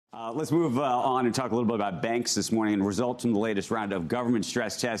Let's move on and talk a little bit about banks this morning and results from the latest round of government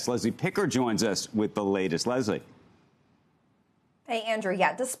stress tests. Leslie Picker joins us with the latest. Leslie. Hey, Andrew.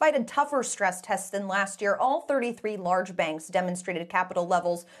 Yeah, despite a tougher stress test than last year, all 33 large banks demonstrated capital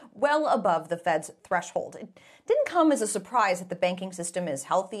levels well above the Fed's threshold. It didn't come as a surprise that the banking system is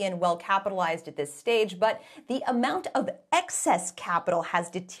healthy and well capitalized at this stage, but the amount of excess capital has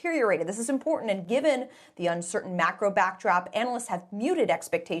deteriorated. This is important, and given the uncertain macro backdrop, analysts have muted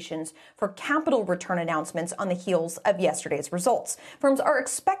expectations for capital return announcements on the heels of yesterday's results. Firms are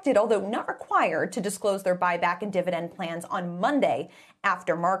expected, although not required, to disclose their buyback and dividend plans on Monday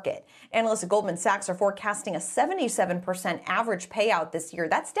after market. Analysts at Goldman Sachs are forecasting a 77% average payout this year.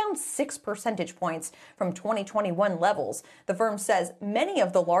 That's down 6 percentage points from 2021 levels. The firm says many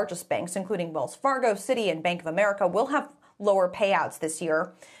of the largest banks, including Wells Fargo, Citi, and Bank of America, will have lower payouts this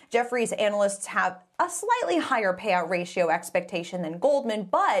year. Jefferies analysts have a slightly higher payout ratio expectation than Goldman,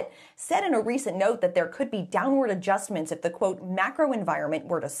 but said in a recent note that there could be downward adjustments if the, quote, macro environment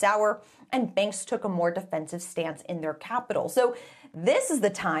were to sour and banks took a more defensive stance in their capital. So this is the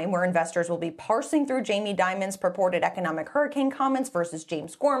time where investors will be parsing through Jamie Dimon's purported economic hurricane comments versus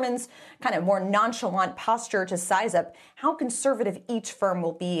James Gorman's kind of more nonchalant posture to size up how conservative each firm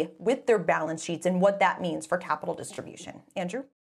will be with their balance sheets and what that means for capital distribution. Andrew?